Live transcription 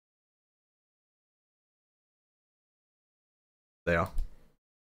De ja.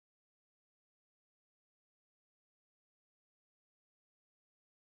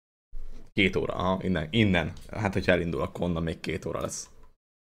 Két óra, aha, innen. Hát, hogyha elindul, akkor onnan még 2 óra lesz.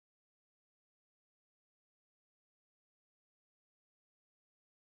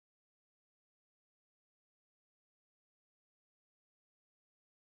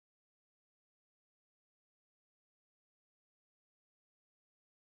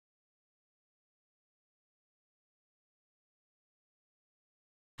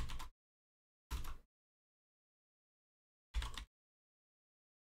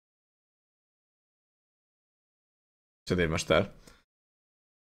 Csodérmester.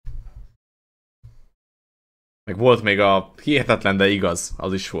 Meg volt még a hihetetlen, de igaz.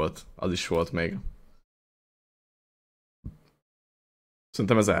 Az is volt. Az is volt még.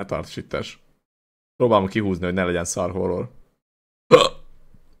 Szerintem ez eltart sittes. Próbálom kihúzni, hogy ne legyen szar horror.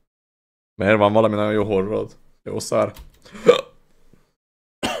 Mert van valami nagyon jó horrorod. Jó szar.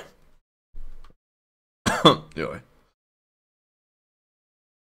 Jaj.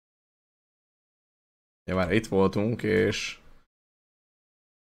 Ja, már itt voltunk, és...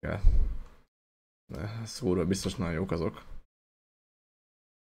 Ja. Szúrva biztos nagyon jók azok.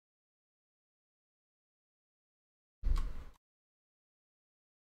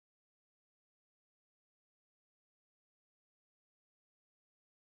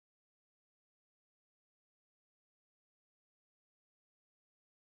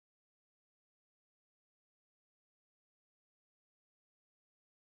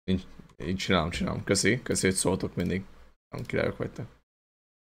 Így csinálom. Köszi, hogy szóltok mindig. Nem királyok vagytok.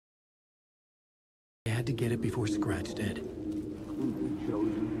 I had to get it before Scratch did.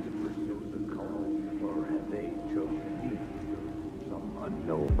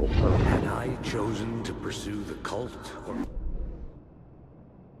 Had I chosen to pursue the cult or...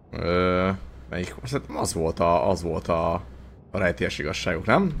 Melyik? Az volt a rejtélyes igazságok,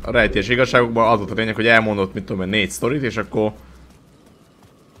 nem? A rejtélyes igazságokban az volt a lényeg, hogy elmondott, mit tudom én, 4 sztorit, és akkor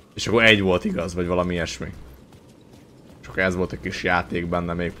egy volt igaz, vagy valami ilyesmi. És akkor ez volt egy kis játék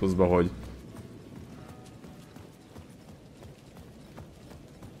benne még pluszba,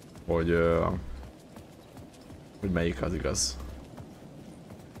 hogy melyik az igaz.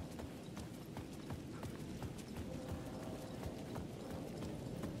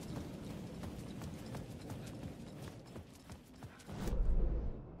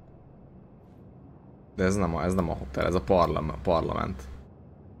 De ez nem a hotel, ez a parlament.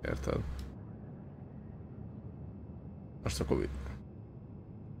 Érted? Most akkor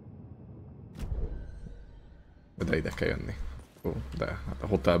de ide kell jönni. De hát a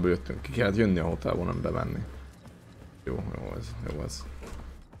hotelből jöttünk. Ki kellett jönni a hotelból, nem bemenni. Jó ez.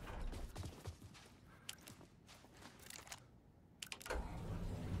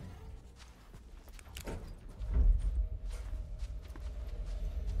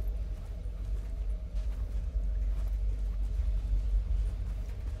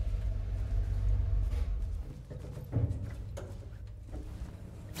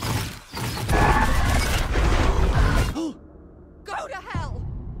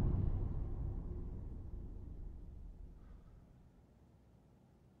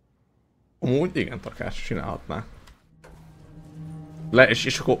 Amúgy igen, Takács csinálhatná.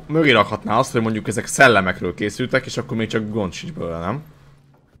 És akkor mögé rakhatná azt, hogy mondjuk ezek szellemekről készültek, és akkor még csak gond sincs belőle, nem?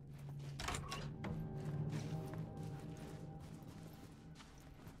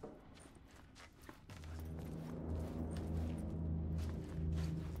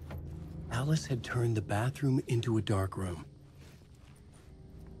 Alice had turned the bathroom into a dark room.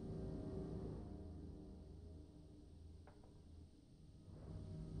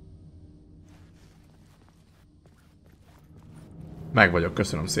 Meg vagyok,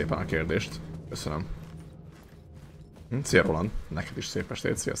 köszönöm szépen a kérdést. Köszönöm. Szia Roland, neked is szép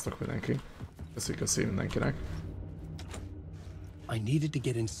estét, sziasztok mindenki. Köszi mindenkinek. I needed to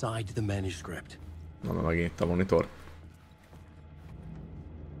get inside the manuscript. Na, megint itt a monitor.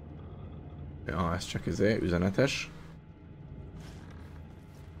 Ja, ez csak üzenetes.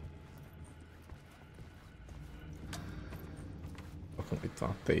 Akkor itt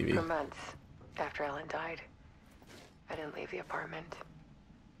a TV. For months after Ellen died, I didn't leave the apartment.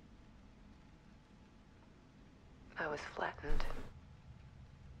 I was flattened.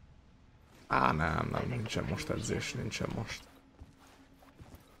 Nem, nincsen most edzés, nincsen most.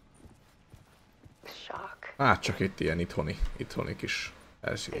 Shock. Csak itt ilyen itthoni kis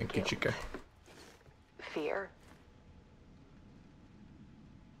ilyen kicsike. Fear.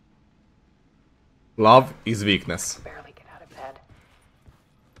 Love is weakness. Barely get out of bed.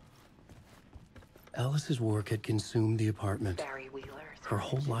 Alice's work had consumed the apartment. Barry Wheeler. Her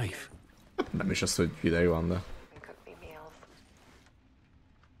whole life. Nem is az, hogy hideg van, de... Cook me meals.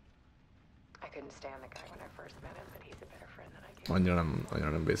 annyira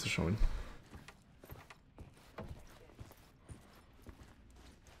nem vészes amúgy.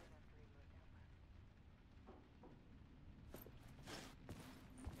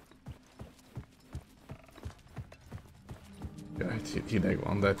 Ja, itt hideg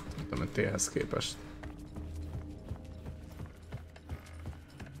van, de tudom, hogy T-hez képest.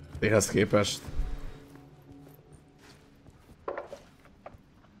 T-hez képest.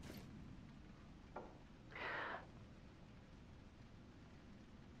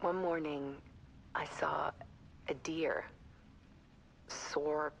 One morning, I saw a deer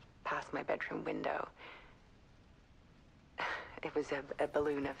soar past my bedroom window. It was a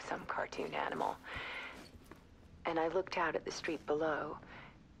balloon of some cartoon animal. And I looked out at the street below,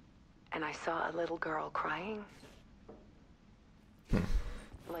 and I saw a little girl crying.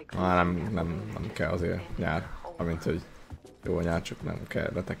 Like Nem kell azért nyár, amint hogy jó nyár, csak nem kell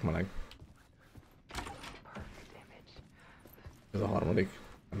retek meleg. Ez a harmadik,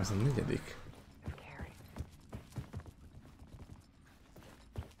 nem ez a negyedik.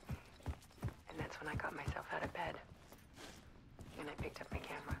 And that's when I got myself out of bed, and I picked up my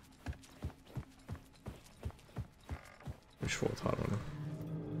camera. És volt harmadik.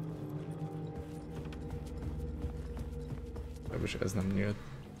 És ez nem nyílt.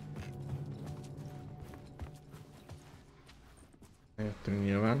 Jöttünk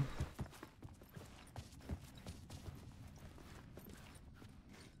nyilván.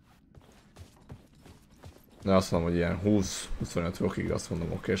 De azt mondom, hogy ilyen 20-25 fokig azt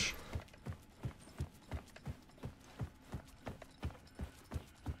mondom okés.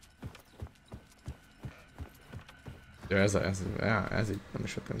 Ja, ez így nem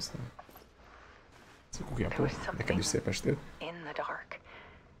is vettem szem. Ez a Cookie Apple, neked is szép estét. In the dark.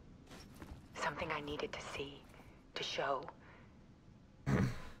 Something I needed to see, to show.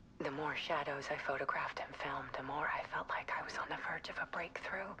 The more shadows I photographed and filmed, the more I felt like I was on the verge of a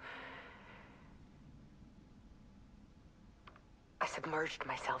breakthrough. I submerged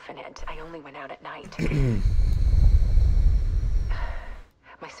myself in it. I only went out at night.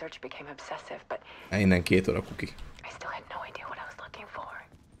 My search became obsessive, but Innen 2 óra Cookie. I still had no idea what I was looking for.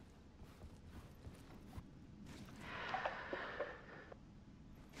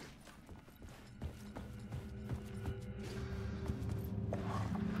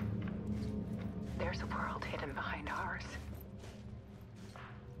 There's a world hidden behind ours.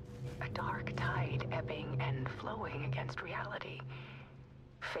 A dark tide ebbing and flowing against reality.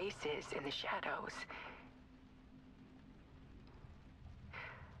 Faces in the shadows.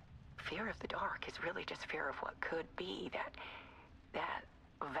 Fear of the dark is really just fear of what could be, that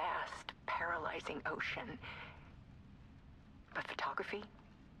vast, paralyzing ocean. But photography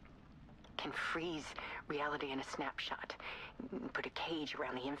can freeze reality in a snapshot, put a cage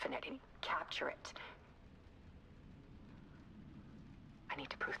around the infinite and capture it. I need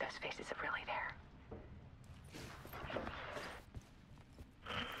to prove those faces are really there.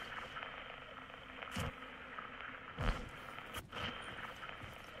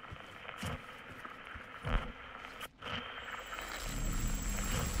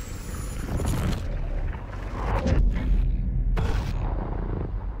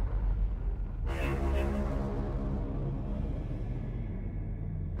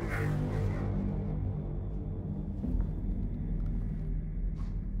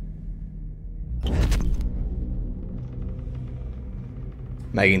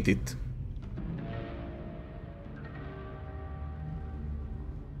 Megint itt.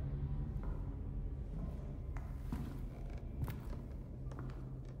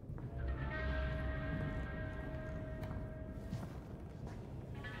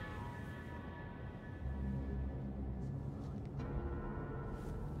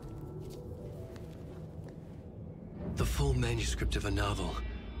 The full manuscript of a novel.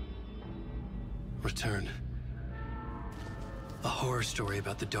 Return. A horror story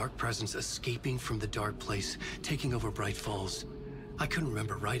about the dark presence escaping from the dark place, taking over Bright Falls. I couldn't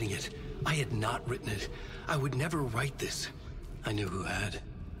remember writing it. I had not written it. I would never write this. I knew who had.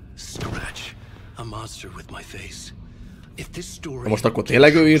 Scratch. A monster with my face. If this story... Most akkor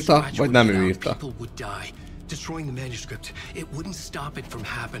tényleg ő írta, vagy nem ő írta? People would die. Destroying the manuscript, it wouldn't stop it from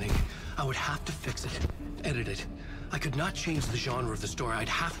happening. I would have to fix it, edit it. I could not change the genre of the story. I'd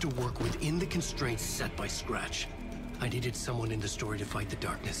have to work within the constraints set by Scratch. I needed someone in the story to fight the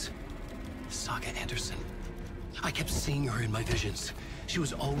darkness. Saga Anderson. I kept seeing her in my visions. She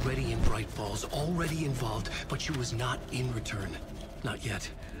was already in Bright Falls, already involved, but she was not in Return. Not yet.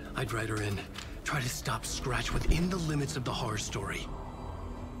 I'd write her in. Try to stop Scratch within the limits of the horror story.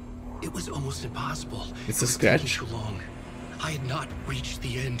 It was almost impossible. It's a Scratch. Too long. I had not reached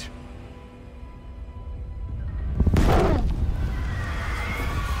the end.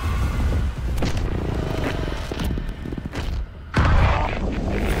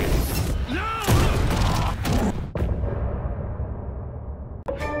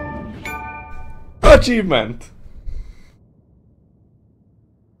 Achievement!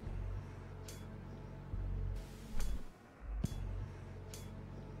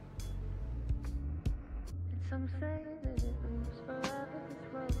 Some say that it moves forever, this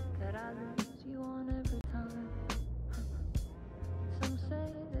road that I lose you on every time. Some say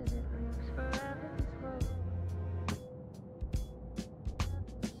that it moves forever, this road.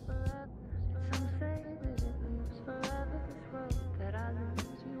 Forever. Some say that it moves forever, this road that I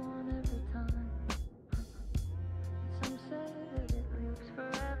lose you on every time. Some say that it moves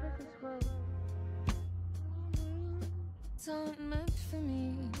forever, this road. It's not meant for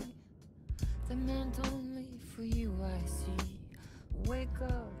me. The man only for you, I see. Wake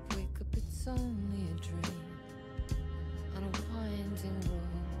up, it's only a dream on a winding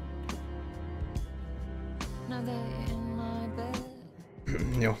road. Now they're in my bed.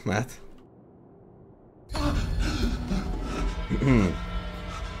 Jó, mehet.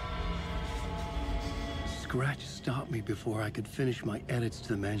 Scratch stopped me before I could finish my edits to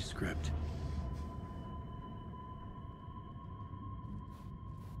the manuscript.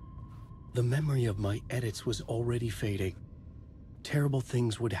 The memory of my edits was already fading. Terrible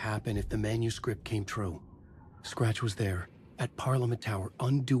things would happen if the manuscript came true. Scratch was there, at Parliament Tower,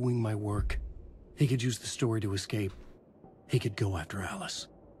 undoing my work. He could use the story to escape. He could go after Alice.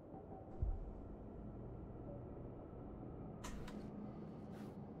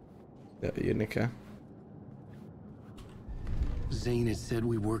 Ja, írni kell. Zane had said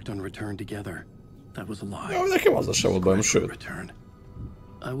we worked on Return together. That was a lie. Jó, nekem az sem volt bajom, sőt. Return.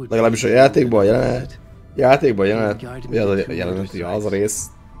 Legalábbis a játékban jelenet, az a rész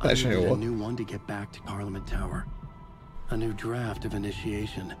teljesen jó volt.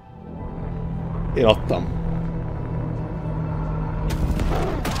 Én adtam.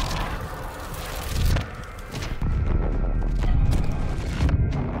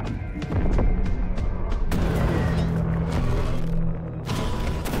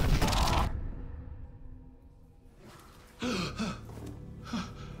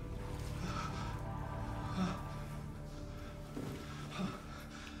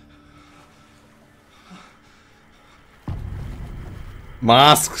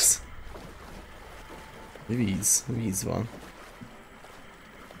 Masks! Víz van.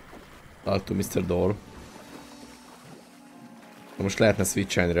 Talk to Mr. Doll. Most lehetne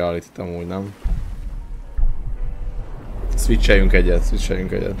switchelni reality-t amúgy, nem? Switcheljünk egyet.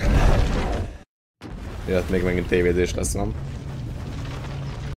 Ilyet még megint tévézés lesz, nem?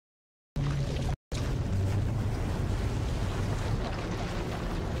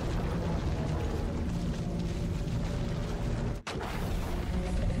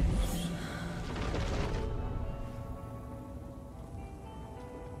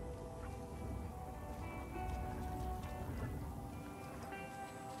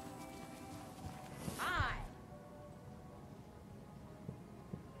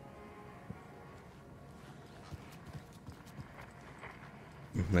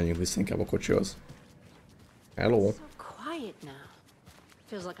 Menjünk vissza inkább a kocsihoz. Hello. Quiet now.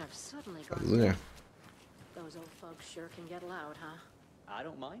 Feels like I've suddenly gone. Ez ugye? Those old folks sure can get loud, huh? I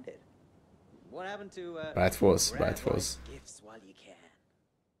don't mind it. What happened to Bright Falls. Gifts while you can.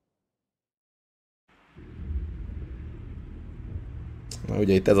 Na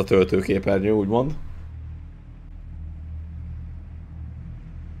ugye itt ez a töltőképernyő, úgymond.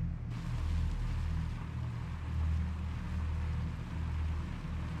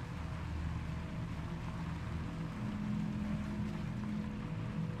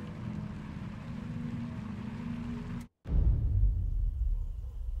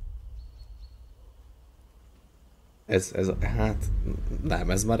 Hát nem,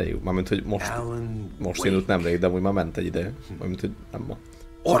 ez már rég, mármint hogy most indult nemrég, de úgy már ment egy ideje, mármint hogy nem ma.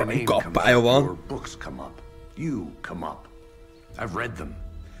 Arany kappája van! Books come up. You come up. I've read them.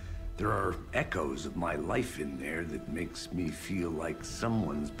 There are echoes of my life in there that makes me feel like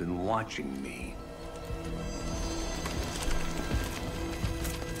someone's been watching me.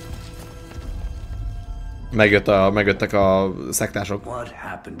 Megjöttek a szektások. What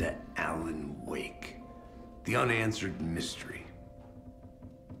happened to Alan Wake? The unanswered mystery.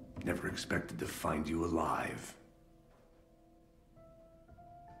 Never expected to find you alive.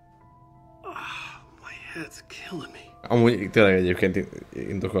 My head's killing me. Amúgy tényleg egyébként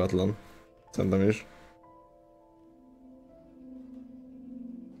indokolatlan. Szerintem is.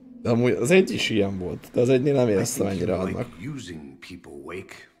 De amúgy az egy is ilyen volt. De az egynél nem éreztem ennyire annak. Using people,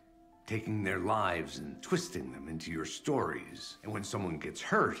 Wake. Taking their lives and twisting them into your stories. And when someone gets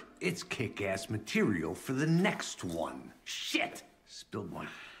hurt, it's kick-ass material for the next one. Shit! Spilled my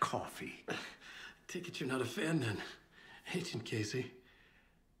coffee. Take it you're not a fan then, Agent Casey.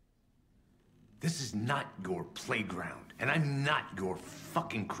 This is not your playground, and I'm not your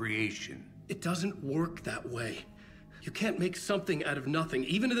fucking creation. It doesn't work that way. You can't make something out of nothing,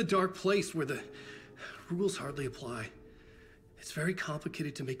 even in the dark place where the rules hardly apply. It's very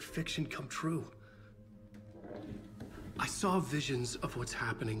complicated to make fiction come true. I saw visions of what's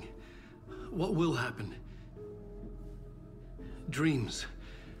happening, what will happen. Dreams.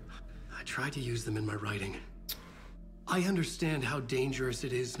 I tried to use them in my writing. I understand how dangerous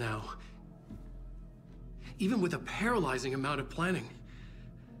it is now. Even with a paralyzing amount of planning.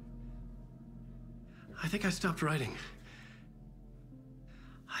 I think I stopped writing.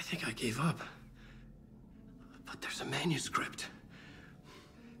 I think I gave up. But there's a manuscript.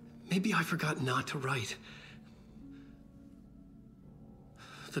 Maybe I forgot not to write.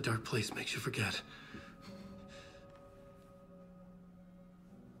 The dark place makes you forget.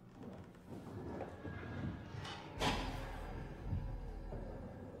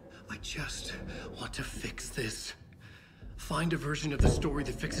 I just want to fix this. Find a version of the story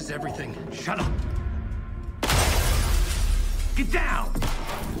that fixes everything. Shut up! Get down!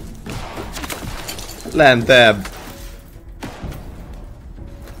 Lentebb.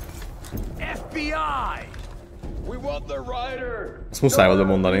 FBI! We want the rider! Ezt muszáj volt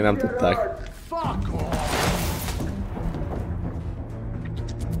mondani, nem tudták. Fuck off!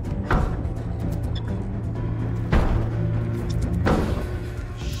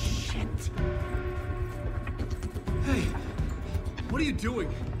 Shit! Hey, what are you doing?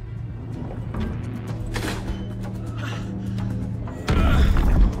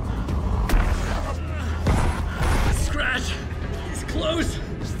 Scratch! He's close!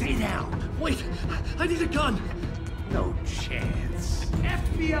 Stay down! Wait, I need a gun! No chance.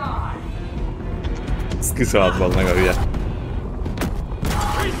 FBI! Ezt kiszaladt van meg a hülye.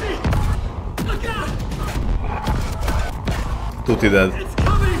 Casey! Look out! Tuti dead. It's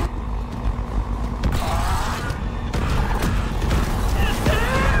coming! It's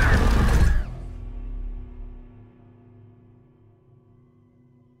there!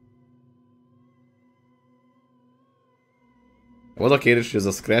 Az a kérdés, hogy ez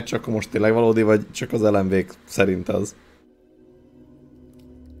a Scratch akkor most tényleg valódi, vagy csak az LMV-k szerint az?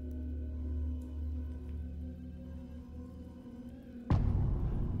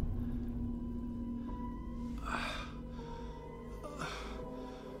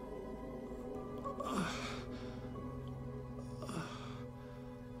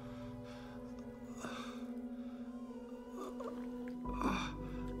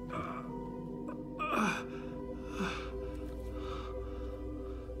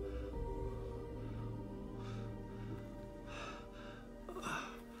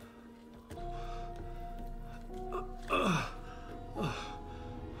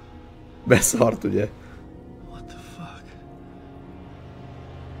 Beszart, ugye? What the fuck?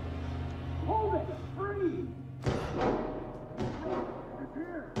 Hold it! Free!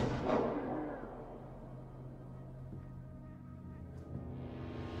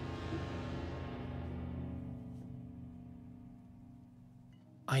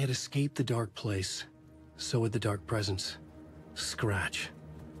 I had escaped the dark place. So had the dark presence. Scratch.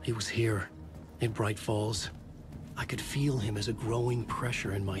 He was here, in Bright Falls. I could feel him as a growing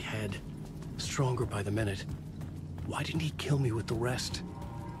pressure in my head. Stronger by the minute. Why didn't he kill me with the rest?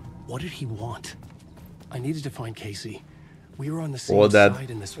 What did he want? I needed to find Casey. We were on the same All dead.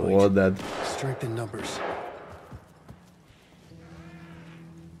 side in this fight. All dead. Strength in numbers.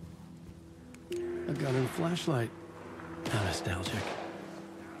 A gun and flashlight. How nostalgic.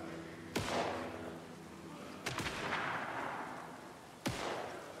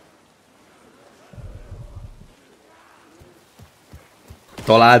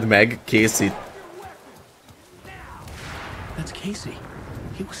 Találd meg, készít. That's Casey.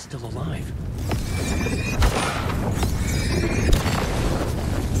 He was still alive.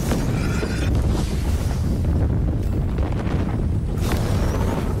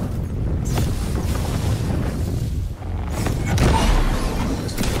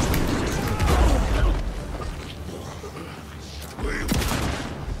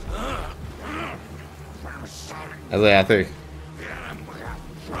 Ez a játék.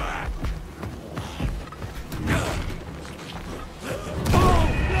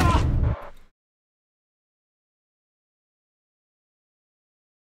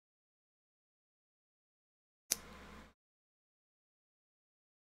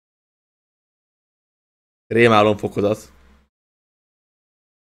 Rémálom fokozat.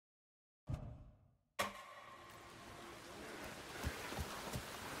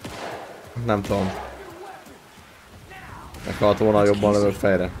 Nem tudom. Meghalt volna, jobban lövök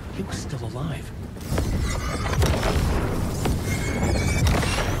fejre. He was still alive.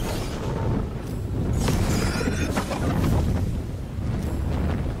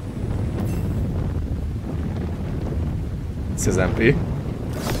 It's az MP. Light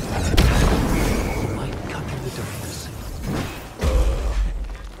cut through the darkness.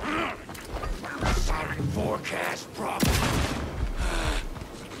 Forecast problem.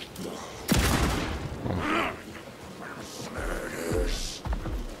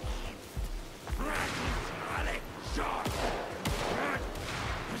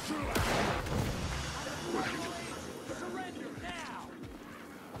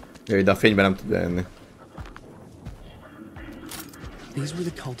 Jaj, de a fényben nem tud bejönni. These were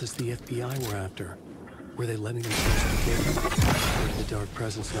the cultists the FBI were after. Were they letting themselves be killed? Or did the dark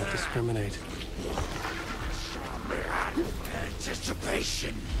presence not discriminate?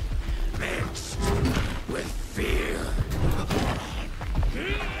 Anticipation mixed with fear.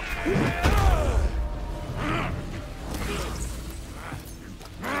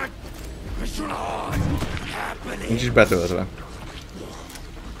 Nincs is betöltve.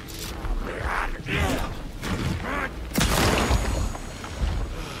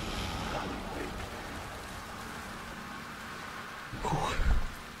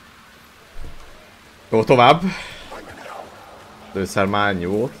 Jó, tovább. Először már ennyi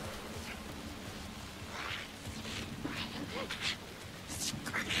volt.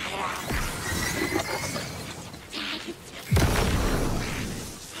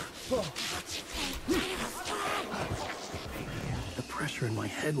 The pressure in my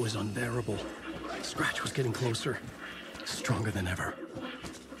head was unbearable. Scratch was getting closer. Stronger than ever.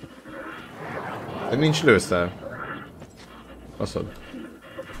 De nincs lőszer. Baszod.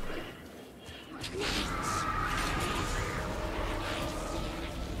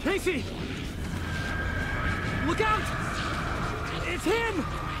 Casey! Look out! It's him!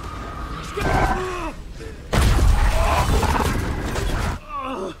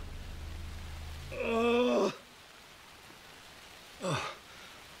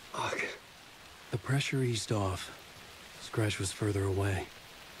 The pressure eased off. Scratch was further away.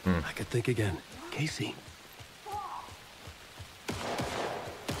 I could think again. Casey.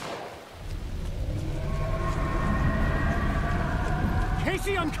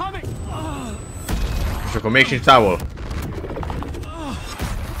 Casey, I'm coming! És akkor még sincs távol.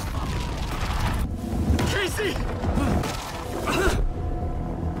 Casey!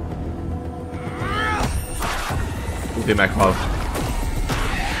 Tuti meghal.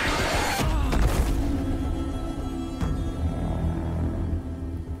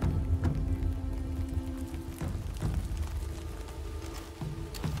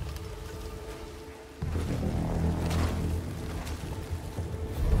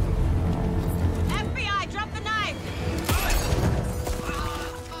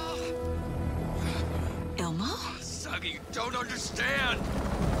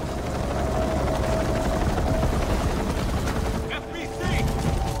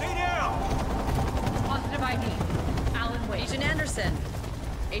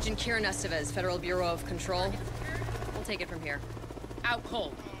 Federal Bureau of Control. We'll take it from here. Out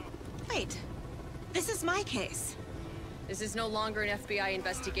cold. Wait. This is my case. This is no longer an FBI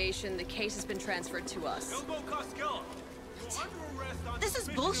investigation. The case has been transferred to us. This is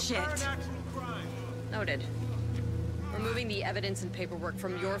bullshit. Noted. We're moving the evidence and paperwork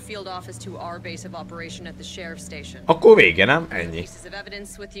from your field office to our base of operation at the sheriff's station. Akkor vége, nem? Ennyi. Pieces of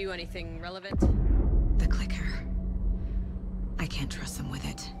evidence with you, anything relevant? The clicker. I can't trust them with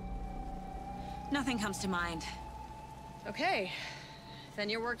it. Nothing comes to mind. Okay. Then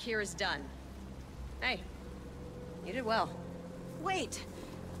your work here is done. Hey. You did well. Wait.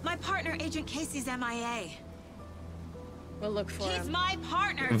 My partner, Agent Casey's MIA. We'll look for him. He's my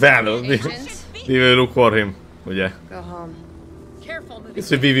partner. Well, we will look for him, ugye? Go home. Careful,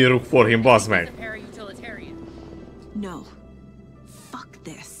 It's we will look for him, bazd meg. No. Fuck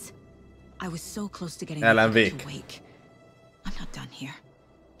this. I was so close to getting Alan back Wake. awake. I'm not done here.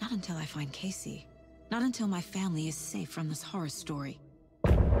 Not until I find Casey. Not until my family is safe from this horror story.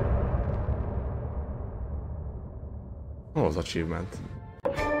 Hol az achievement?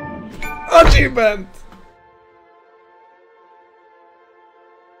 Achievement!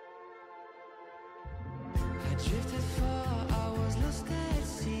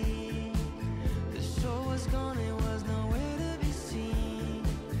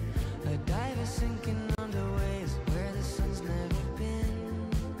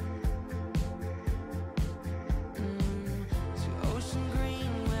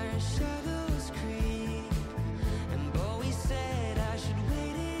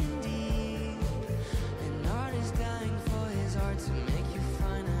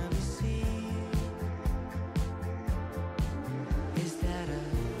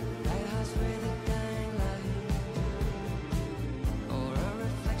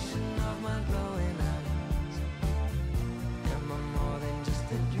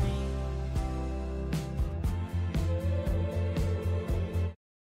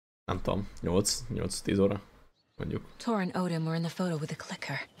 Nem tudom, 8-10 óra, mondjuk. Tor and Odin were in the photo with a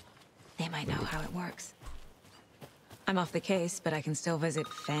clicker. They might know how it works. I'm off the case, but I can still visit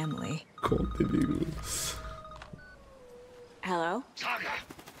family. Continue. Hello? Saga,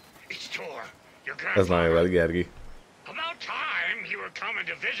 it's Tor. Your Ez nagyon jó, Gergi. About time you were coming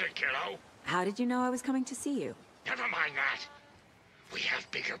to visit, kiddo. How did you know I was coming to see you? Never mind that. We have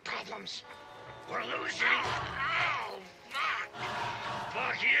bigger problems. We're losing. Oh, fuck.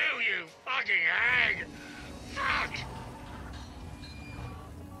 Fuck you, you fucking hag. Fuck.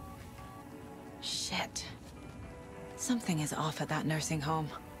 Shit. Something is off at that nursing home.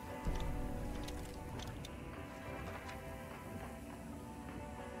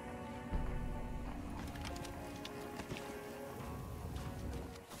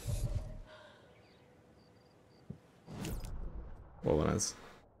 Hol van ez?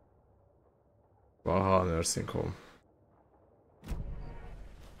 Valhalla Nursing Home.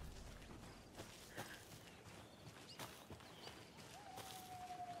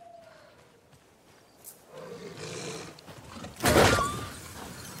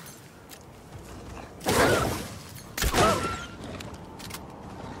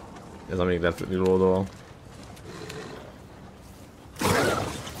 Ez amíg lett reloadol.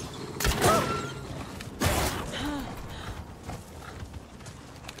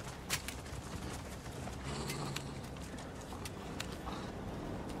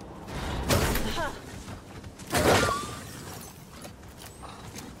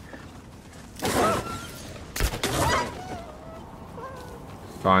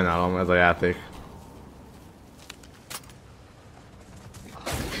 Sajnálom, ez a játék.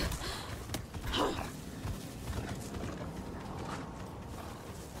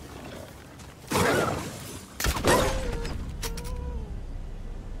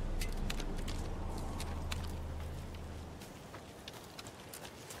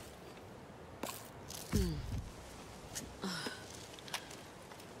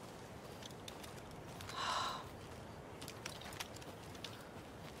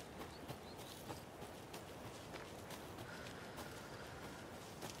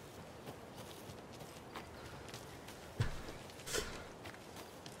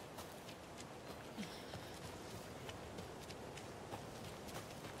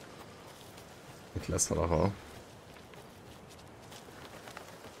 Itt lesz valahol.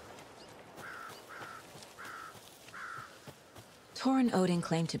 Tor and Odin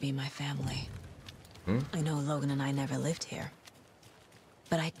claim to be my family. I know Logan and I never lived here.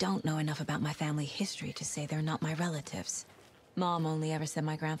 But I don't know enough about my family history to say they're not my relatives. Mom only ever said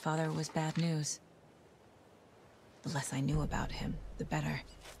my grandfather was bad news. The less I knew about him, the better.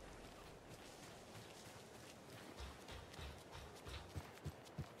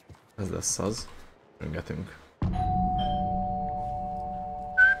 Ez lesz az. Rengetünk.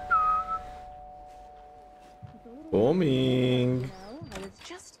 Bombing! I was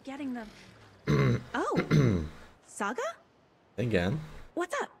just getting the... Oh! Saga? Igen.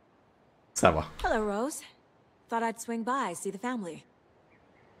 What's up? Szava. Hello, Rose. Thought I'd swing by, see the family.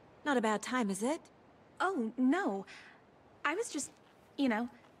 Not a bad time, is it? Oh, no. I was just, you know,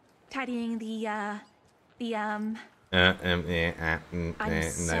 tidying I'm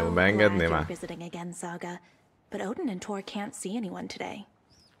so glad you're visiting again, Saga. But Odin and Tor can't see anyone today.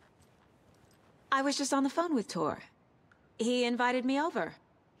 I was just on the phone with Tor. He invited me over.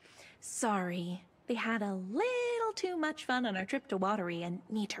 Sorry. They had a little too much fun on our trip to Watery and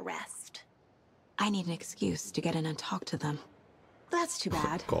need to rest. I need an excuse to get in and talk to them. That's too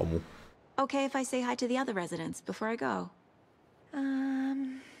bad. Como? Okay if I say hi to the other residents before I go?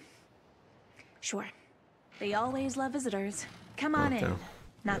 Sure. They always love visitors. Come on in.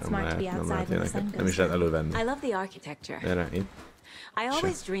 Not smart to be outside when the sun goes down. I love the architecture. I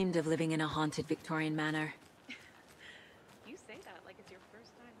always dreamed of living in a haunted Victorian manor. You say that like it's your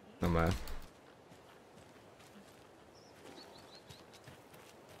first time here. Nem lehet.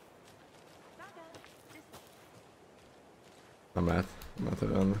 Nem lehet. Nem lehet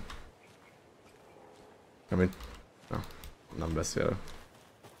előadni. Amit... Na, nem beszél.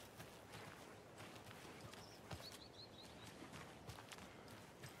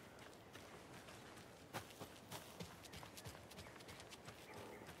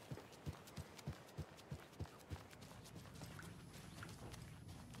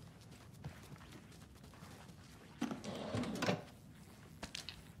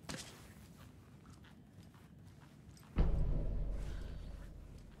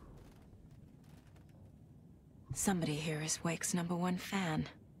 Somebody here is Wake's #1 fan.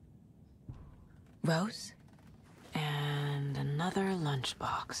 Rose? And another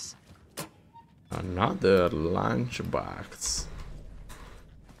lunchbox. Another lunchbox.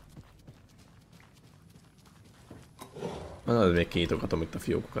 Na, még kinyitogatom itt a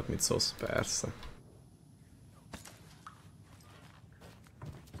fiókokat, mit szólsz? Persze.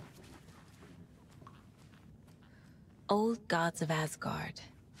 Old gods of Asgard.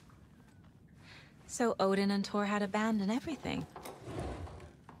 So Odin and Thor had a band and everything.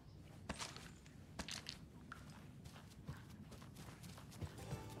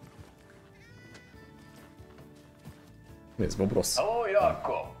 Nézd, Bob Ross. Hello,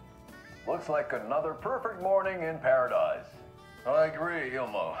 Jakob. Looks like another perfect morning in paradise. I agree,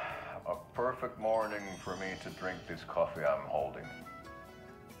 Ilmo. A perfect morning for me to drink this coffee I'm holding.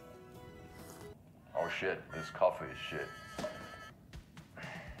 Oh shit, this coffee is shit.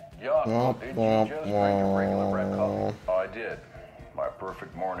 Jakob, did you just drink a regular red coffee? I did. My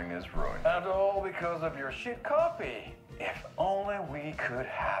perfect morning is ruined. And all because of your shit coffee. If only we could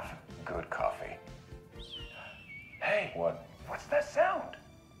have good coffee. Hey, what? What's that sound?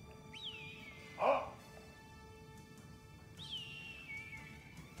 Oh.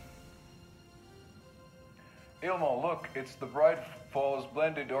 Ilmo, look, it's the Bright Falls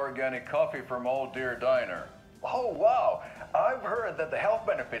blended organic coffee from Old Deer Diner. Oh, wow. I've heard that the health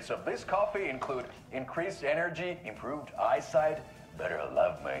benefits of this coffee include increased energy, improved eyesight, better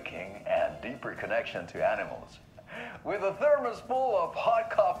lovemaking, and deeper connection to animals. With a thermos full of hot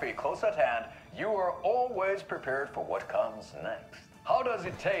coffee close at hand, you are always prepared for what comes next. How does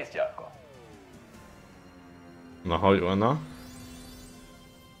it taste, Jakob? Na, hogy van?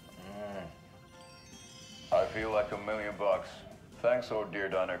 I feel like $1 million. Thanks, Old Deer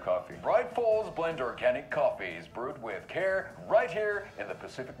Diner Coffee. Bright Falls Blend Organic Coffee is brewed with care right here in the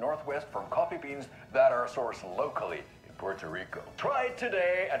Pacific Northwest from coffee beans that are sourced locally in Puerto Rico. Try it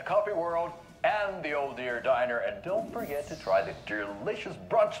today at Coffee World and the Old Deer Diner, and don't forget to try the delicious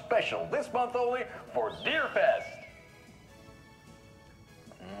brunch special this month only for Deer Fest.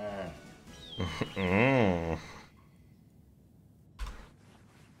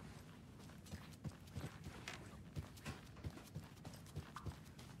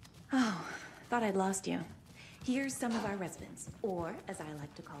 Oh, thought I'd lost you. Here's some of our residents, or as I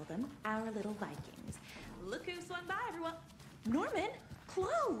like to call them, our little Vikings. Look who swung by, everyone. Norman,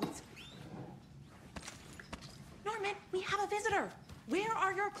 clothes. Norman, we have a visitor. Where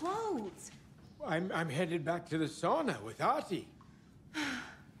are your clothes? I'm headed back to the sauna with Artie.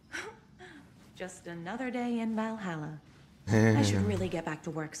 Just another day in Valhalla. I should really get back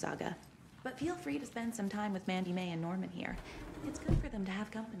to work, Saga. But feel free to spend some time with Mandy May and Norman here. It's good for them to have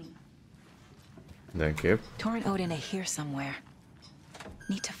company. Thank you. Thor and Odin are here somewhere.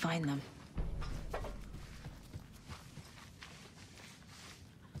 Need to find them.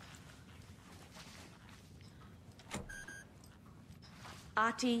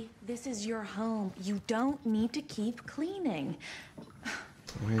 Ahti, this is your home. You don't need to keep cleaning.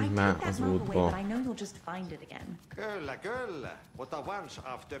 I take that mop away, but I know you'll just find it again. Kyllä, kyllä. But once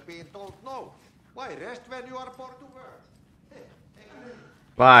after being told no. Why rest when you are born to work?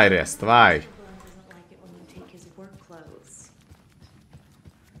 Why rest? Why? Doesn't like it when you take his work clothes.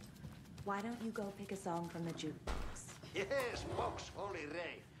 Why don't you go pick a song from the jukebox? Yes, box Holy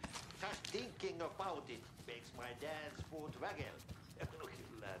Ray. Just thinking about it makes my dance foot waggle.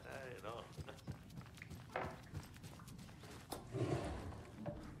 Kyllä näin on.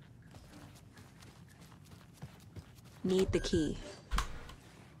 Need the key.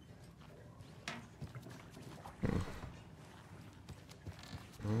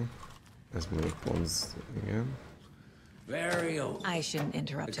 Ez még pont, igen. Very old. I shouldn't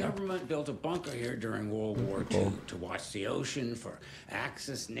interrupt The government built a bunker here during World War II to watch the ocean for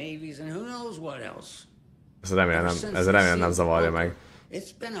Axis navies and who knows what else. Ez remélem nem zavarja meg.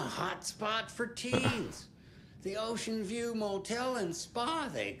 It's been a hot spot for teens. The Ocean View Motel and Spa,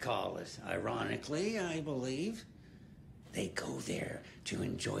 they call it. Ironically, I believe. They go there to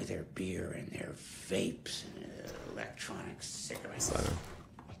enjoy their beer and their vapes and electronic cigarettes.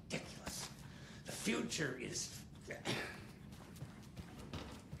 Ridiculous. The future is...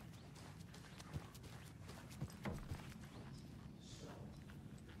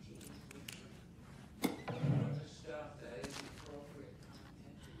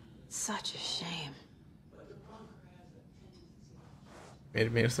 Such a shame.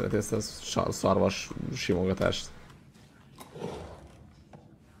 Miért szereti ezt a szarvas simogatást?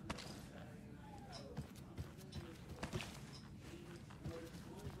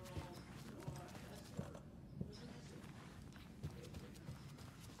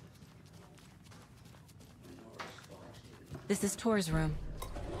 This is Thor's room.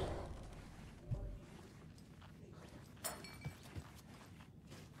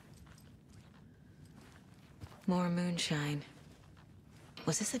 More moonshine.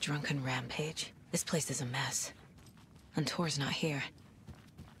 Was this a drunken rampage? This place is a mess. And Tor's not here.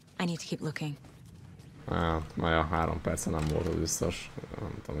 I need to keep looking. Maja, 3 percen nem volt az biztos.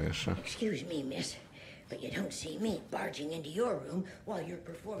 Nem tudom én sem. Excuse me, miss, but you don't see me barging into your room while you're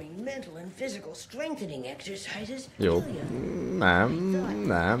performing mental and physical strengthening exercises. Jó.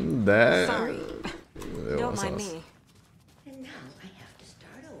 Nem, de... Sorry. Jó, Don't mind me. And now I have to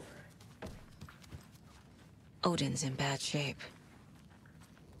start over. Odin's in bad shape.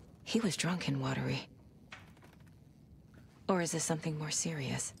 He was drunk in Watery. Or is this something more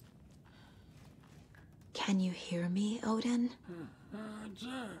serious? Can you hear me, Odin?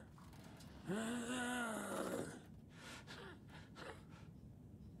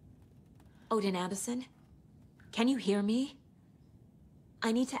 Odin Addison? Can you hear me?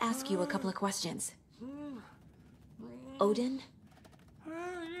 I need to ask you a couple of questions. Odin?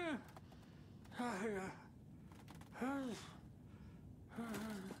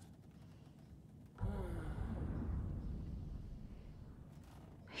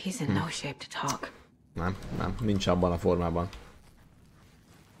 He's in no shape to talk. Nem, nincs abban a formában.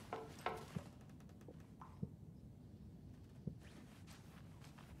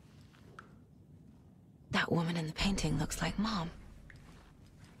 That woman in the painting looks like Mom.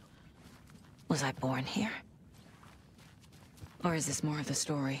 Was I born here? Or is this more of the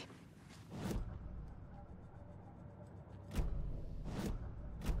story?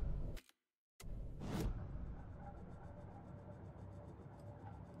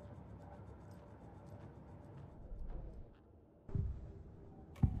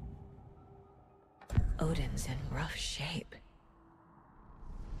 Odin's in rough shape.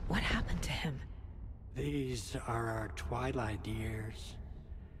 What happened to him? These are our twilight years.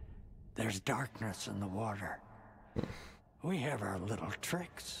 There's darkness in the water. We have our little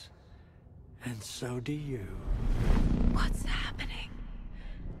tricks. And so do you. What's happening?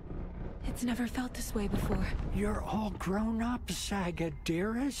 It's never felt this way before. You're all grown up, Saga,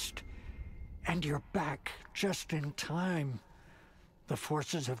 dearest. And you're back just in time. The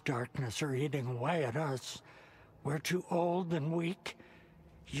forces of darkness are eating away at us. We're too old and weak.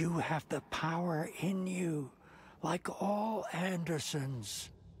 You have the power in you, like all Andersons.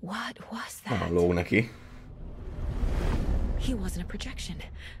 What was that? Lóg neki. He wasn't a projection.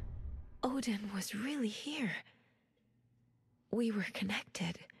 Odin was really here. We were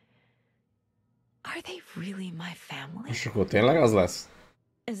connected. Are they really my family? És akkor tényleg az lesz?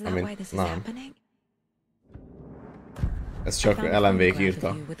 Is that why this is happening? Ez csak LMV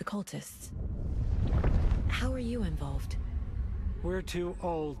írta. With the cultists. How are you involved? We're too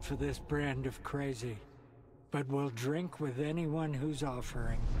old for this brand of crazy, but we'll drink with anyone who's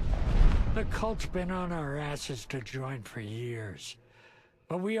offering. The cult's been on our asses to join for years,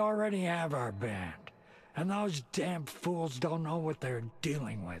 but we already have our band, and those damn fools don't know what they're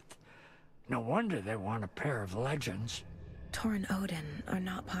dealing with. No wonder they want a pair of legends. Tor and Odin are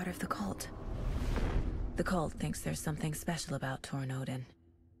not part of the cult. The cult thinks there's something special about Tor and Odin.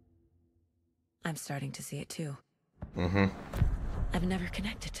 I'm starting to see it too. I've never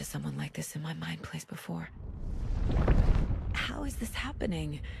connected to someone like this in my mind place before. How is this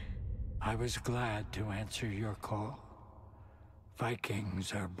happening? I was glad to answer your call.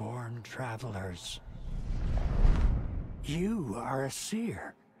 Vikings are born travelers. You are a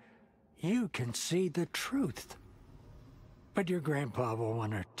seer. You can see the truth. But your grandpa will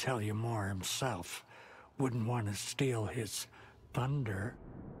want to tell you more himself. Wouldn't want to steal his thunder.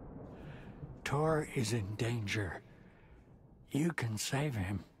 Tor is in danger. You can save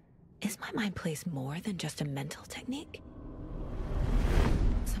him. Is my mind place more than just a mental technique?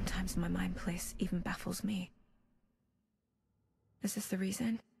 Sometimes my mind place even baffles me. Is this the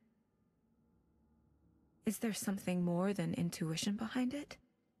reason? Is there something more than intuition behind it?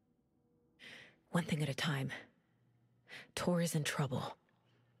 One thing at a time. Tor is in trouble.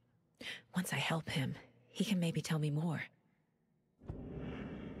 Once I help him, he can maybe tell me more.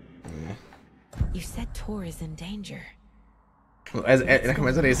 You said Tor is in danger. Nekem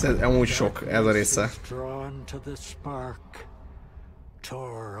ez a része, amúgy sok, ez a része. Drawn to the spark.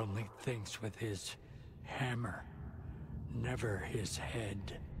 Tor only thinks with his hammer, never his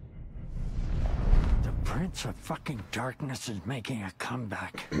head. The Prince of fucking Darkness is making a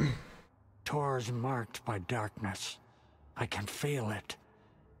comeback. Tor's marked by darkness. I can feel it.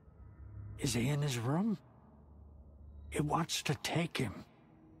 Is he in his room? It wants to take him,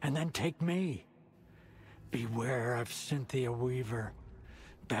 and then take me. Beware of Cynthia Weaver.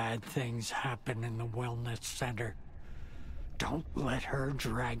 Bad things happen in the wellness center. Don't let her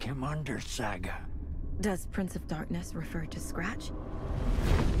drag him under, Saga. Does Prince of Darkness refer to Scratch?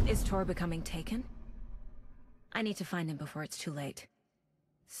 Is Tor becoming taken? I need to find him before it's too late.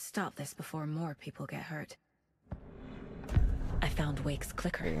 Stop this before more people get hurt. I found Wake's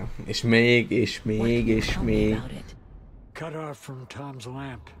clicker. Igen. És még. Cut off from Tom's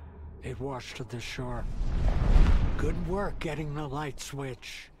lamp. It washed to the shore. Good work getting the light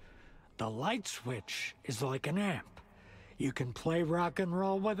switch. The light switch is like an amp. You can play rock and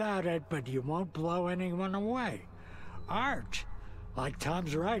roll without it, but you won't blow anyone away. Art, like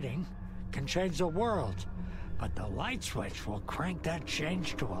Tom's writing, can change the world, but the light switch will crank that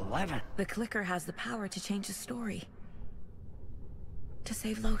change to 11. The clicker has the power to change the story. To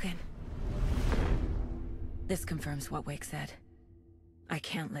save Logan. This confirms what Wake said. I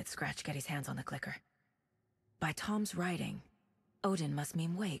can't let Scratch get his hands on the clicker. By Tom's writing, Odin must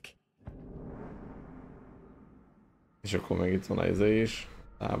mean Wake. És akkor meg itt van ez is.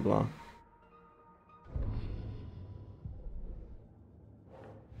 Tábla.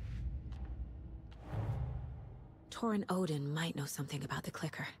 Tor and Odin might know something about the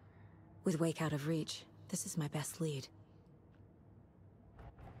clicker. With Wake out of reach, this is my best lead.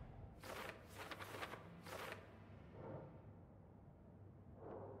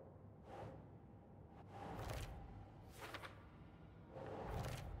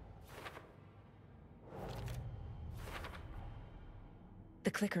 The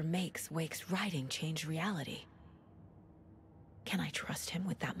clicker makes Wake's writing change reality. Can I trust him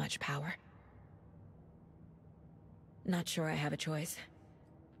with that much power? Not sure I have a choice.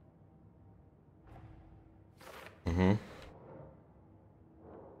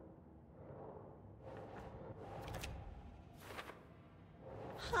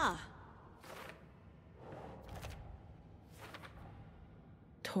 Huh.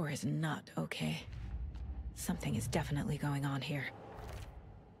 Tor is not okay. Something is definitely going on here.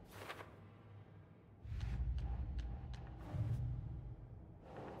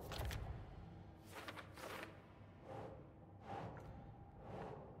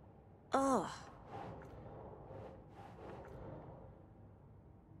 Oh.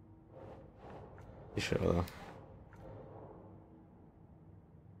 Micsoda.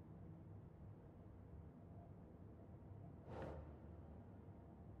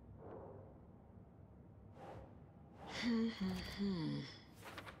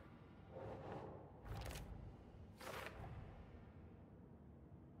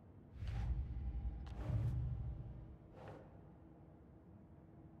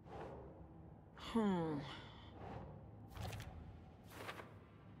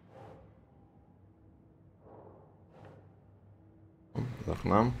 Ezek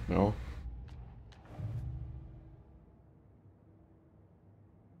nem, jó.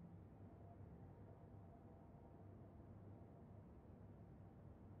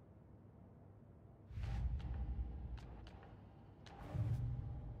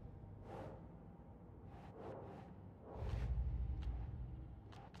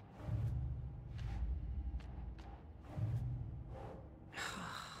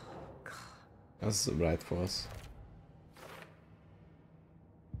 Ez Bright Falls.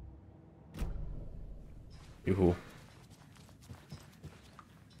 Juhu.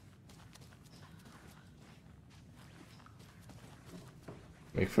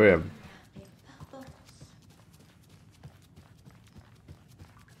 Még följebb.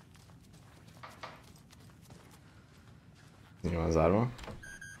 Mi van zárva?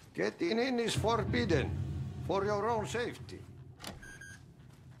 Getting in is forbidden. For your own safety.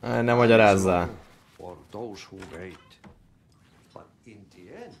 Nem magyarázzál. For those who wait. But in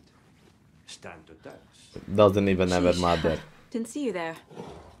the end, stand the test. Doesn't even ever matter. Didn't see you there.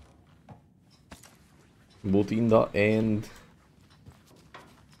 But in the end.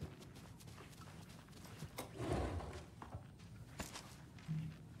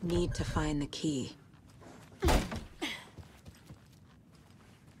 Need to find the key.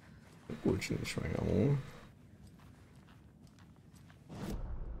 Kulcs nincs meg amúgy.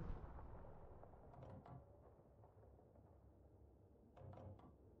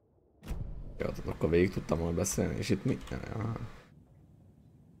 Jó, akkor végig tudtam volna beszélni, és itt mi? Ja.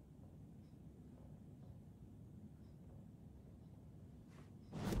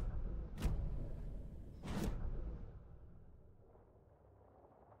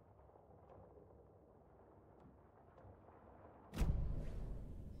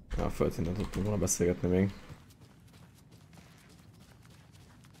 A földszinten tudtunk volna beszélgetni még.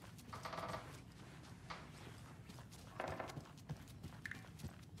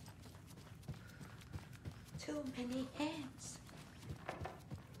 Too many hands.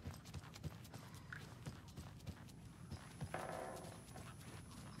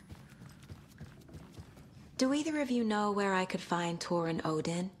 Do either of you know where I could find Tor and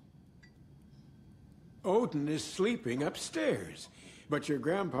Odin? Odin is sleeping upstairs. but your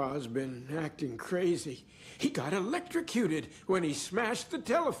grandpa's been acting crazy. He got electrocuted when he smashed the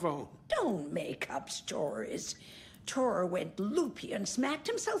telephone. Don't make up stories. Tor went loopy and smacked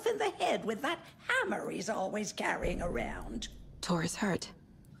himself in the head with that hammer he's always carrying around. Tor is hurt.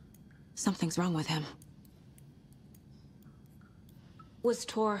 Something's wrong with him. Was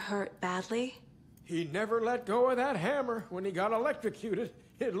Tor hurt badly? He never let go of that hammer when he got electrocuted.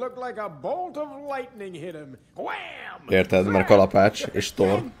 It looked like a bolt of lightning hit him. Wham! Érted, mert kalapács és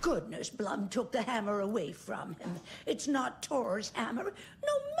Thor. Thank goodness Blum took the hammer away from him. It's not Tor's hammer,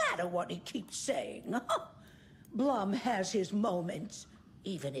 no matter what he keeps saying. Blum has his moments,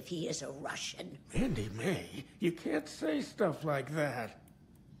 even if he is a Russian. Mandy May, you can't say stuff like that.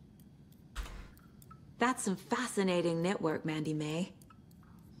 That's some fascinating network, Mandy May.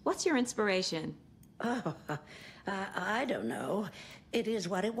 What's your inspiration? Oh, I don't know. It is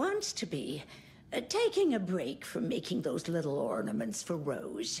what it wants to be. Taking a break from making those little ornaments for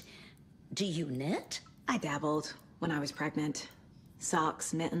Rose. Do you knit? I dabbled when I was pregnant.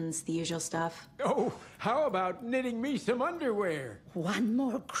 Socks, mittens, the usual stuff. Oh, how about knitting me some underwear? One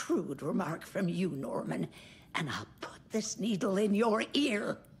more crude remark from you, Norman, and I'll put this needle in your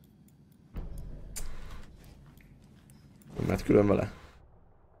ear. Mert külön vele.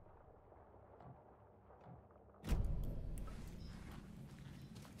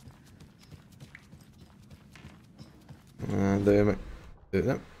 De ő meg... Ő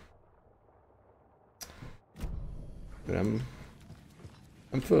nem... Ő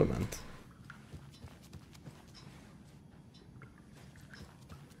nem fölment.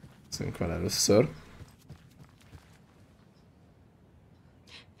 Szünk vele először.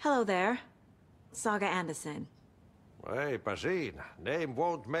 Hello there. Saga Anderson. Hey, Pazin, name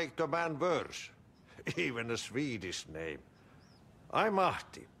won't make the man worse. Even a Swedish name. I'm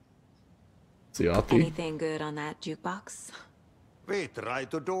Ahti. Anything good on that jukebox? We try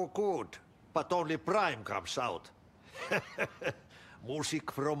to do good, but only Prime comes out.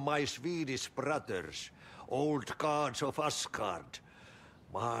 Music from my Swedish brothers, old gods of Asgard.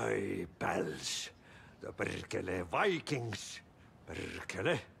 My pals, the Perkele Vikings.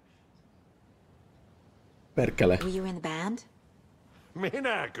 Perkele. Perkele. Were you in the band?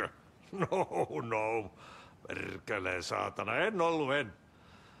 Minäkö? No. Perkele, saatana, en ollut en.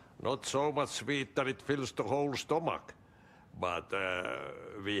 Not so much sweet that it fills the whole stomach. But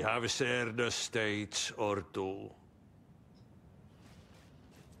we have shared a stage or two.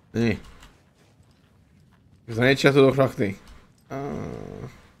 Niin. Viszont sem tudok rakni.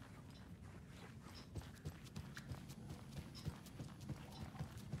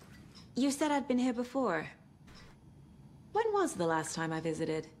 You said I'd been here before. When was the last time I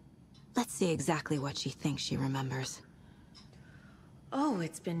visited? Let's see exactly what she thinks she remembers. Oh,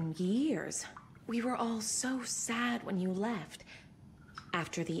 it's been years. We were all so sad when you left.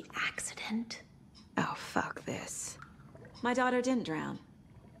 After the accident. Oh, fuck this. My daughter didn't drown.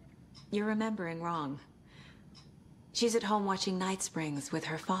 You're remembering wrong. She's at home watching Night Springs with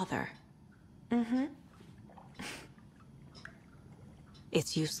her father. Mm-hmm.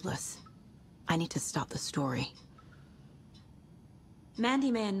 It's useless. I need to stop the story.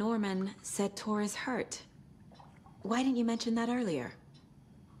 Mandy May and Norman said Tor is hurt. Why didn't you mention that earlier?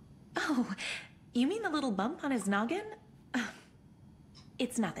 Oh, you mean the little bump on his noggin?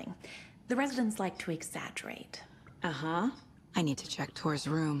 It's nothing. The residents like to exaggerate. Uh-huh. I need to check Tor's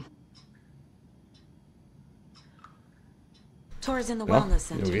room. Tor's in the wellness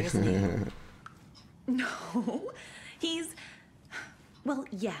center, isn't he? No, he's... Well,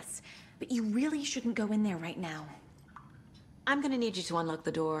 yes, but you really shouldn't go in there right now. I'm gonna need you to unlock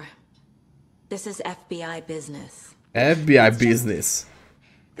the door. This is FBI business. FBI business.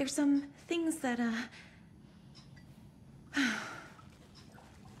 There's some things that,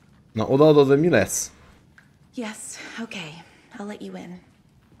 Na, odaadod, hogy mi lesz? Yes, okay. I'll let you in.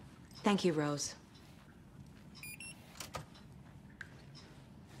 Thank you, Rose.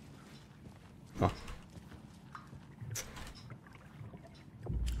 Ha.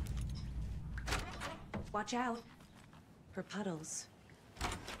 Watch out for puddles.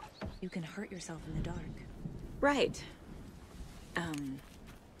 You can hurt yourself in the dark. Right.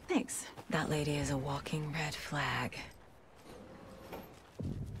 Thanks. That lady is a walking red flag.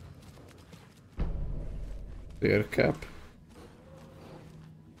 Térkép.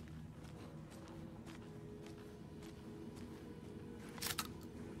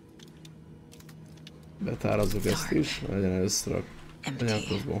 Betárazzuk ezt is, legyen először a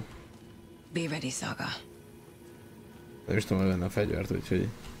anyákozból. Be ready, Saga. Nem is tudom, hogy lenne a fegyvert, úgyhogy...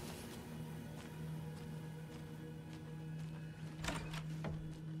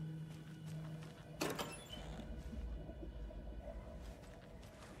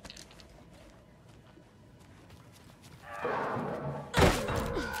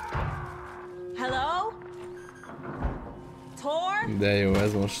 De jó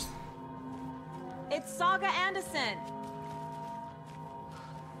ez most. It's Saga Anderson.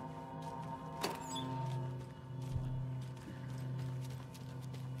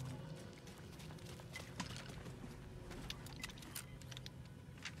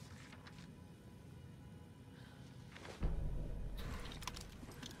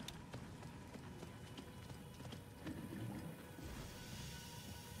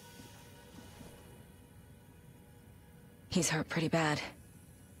 He's hurt pretty bad,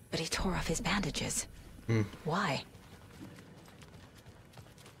 but he tore off his bandages. Why?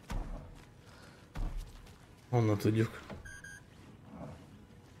 Honnan tudjuk?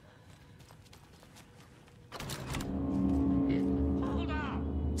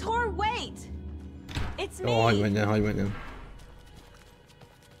 Tor, wait! It's me! Jó, hagyj menjen.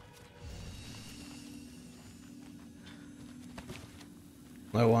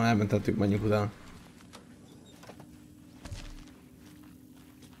 Na jó, elmentettük, menjünk utána.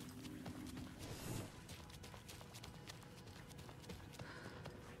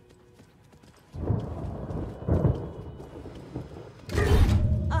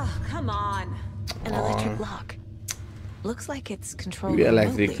 An electric lock. Looks like it's controlled Hülye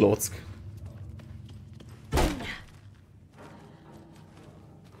electric remotely.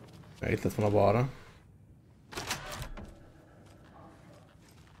 lock. Itt lett volna balra.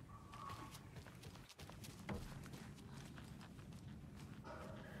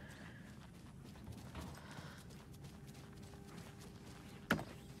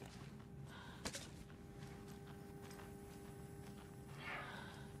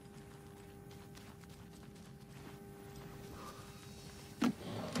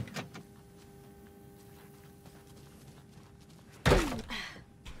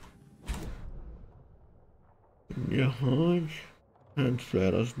 Ja, hogy?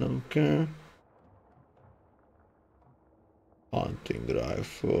 Handflare az nem kell. Hunting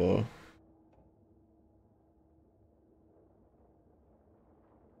rifle.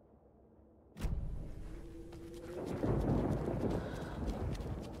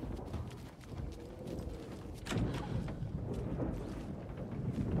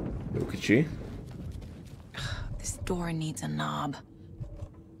 Jó kicsi. This door needs a knob.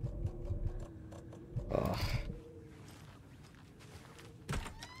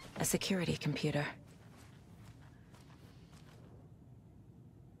 A security computer.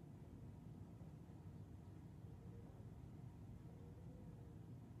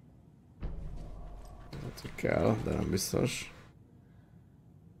 Hát kell, de nem biztos.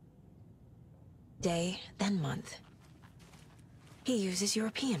 Day, then month. He uses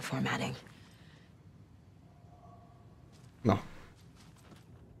European formatting. Na.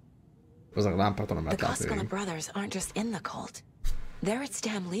 Azok a lámpát nem The lehet látni. Koskela brothers aren't just in the cult. They're its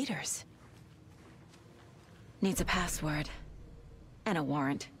damn leaders. Needs a password. And a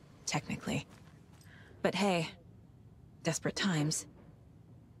warrant, technically. But hey, desperate times.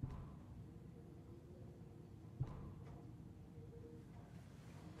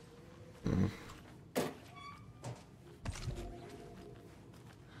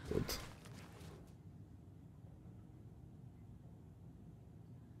 Good.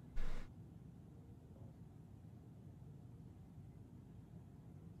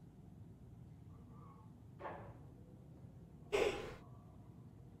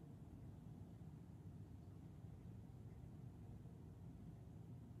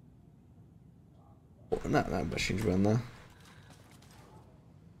 Nem, ebben sincs benne.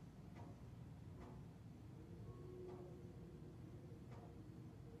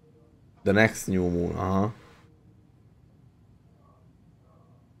 The next new moon, aha.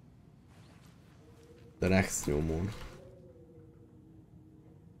 The next new moon.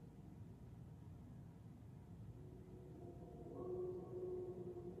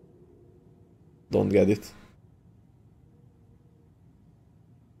 Don't get it.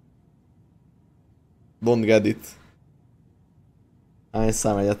 Don't get it. Hány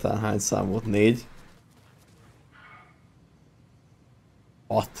szám egyáltalán? Hány szám volt? 4?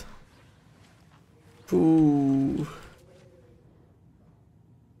 6. Hú.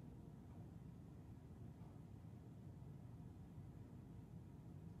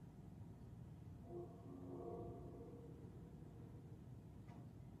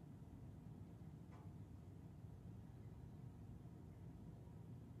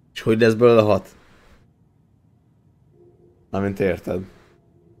 És hogy lesz belőle 6? Amint érted.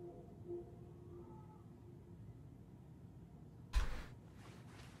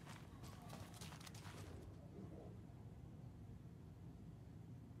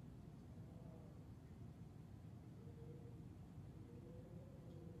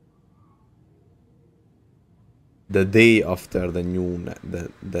 The day after the new,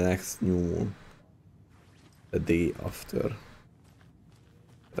 the next new moon. The day after.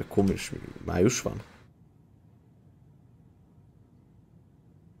 Akkor is május van?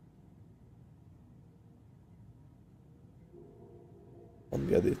 On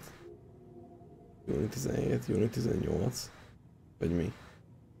get it. Júni 17, júni 18. Vagy mi?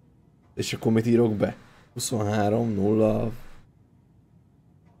 És akkor mit írok be? 23, 0,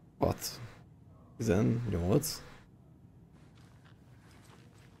 6, 18.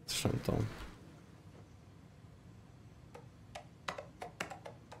 Ezt nem tudom.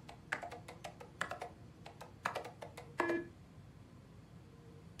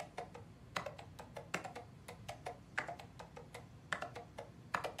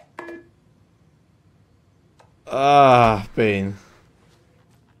 Pain.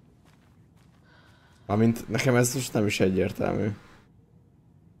 Amint nekem ez most nem is egyértelmű.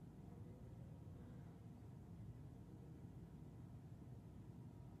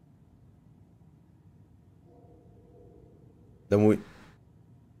 De úgy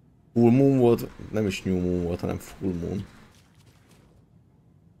full moon volt, nem is new moon volt, hanem full moon.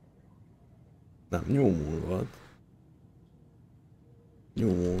 Nem, new moon volt.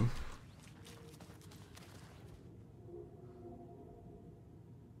 New moon.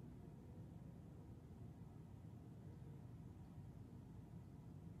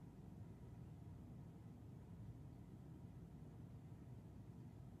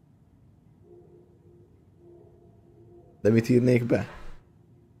 De mit írnék be?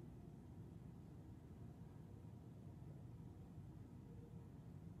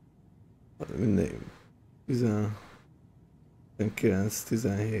 Mindegy. 19,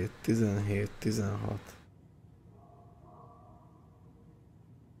 17, 17, 16.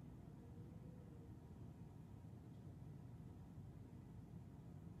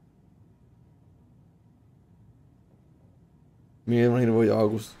 Miért van írva, hogy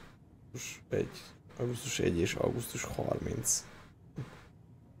augusztus 1? Augusztus 1 és augusztus 30.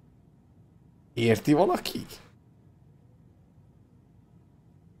 Érti valaki?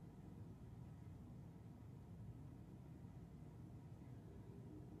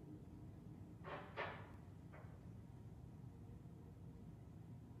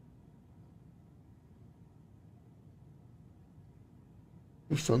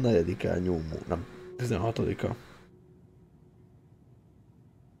 Huszonnegyedikán nyomó, nem, 16-a.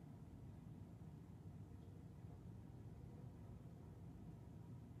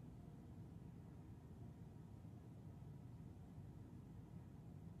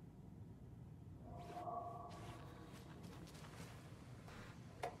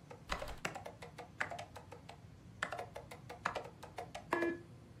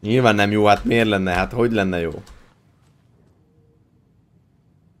 Nyilván nem jó, hát miért lenne? Hát hogy lenne jó?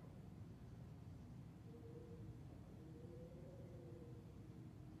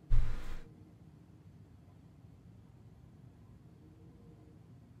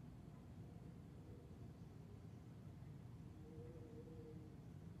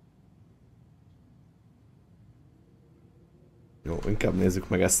 Jó, inkább nézzük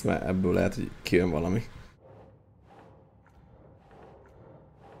meg ezt, mert ebből lehet, hogy kijön valami.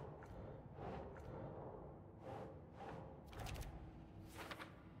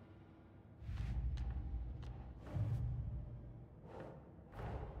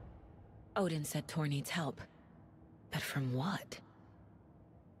 Odin said Tor needs help. But from what?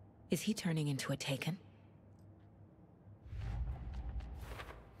 Is he turning into a Taken?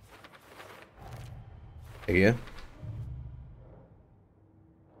 Igen.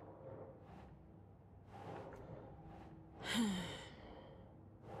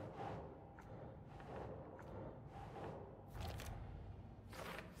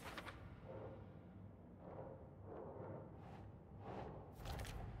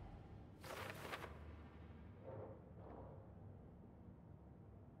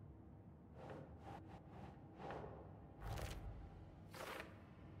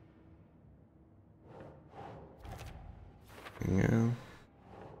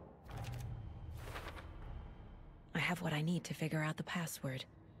 I have what I need to figure out the password.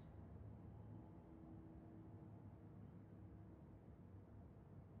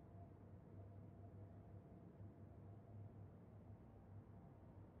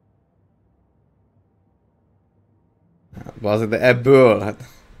 Bazdmeg, de ebből, hát...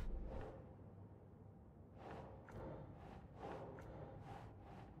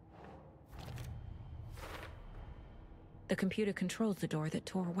 The computer controls the door that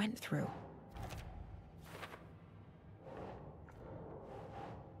Tor went through.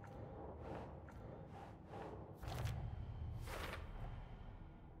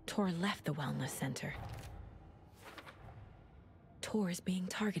 Tor left the wellness center. Tor is being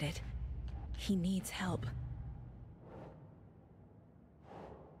targeted. He needs help.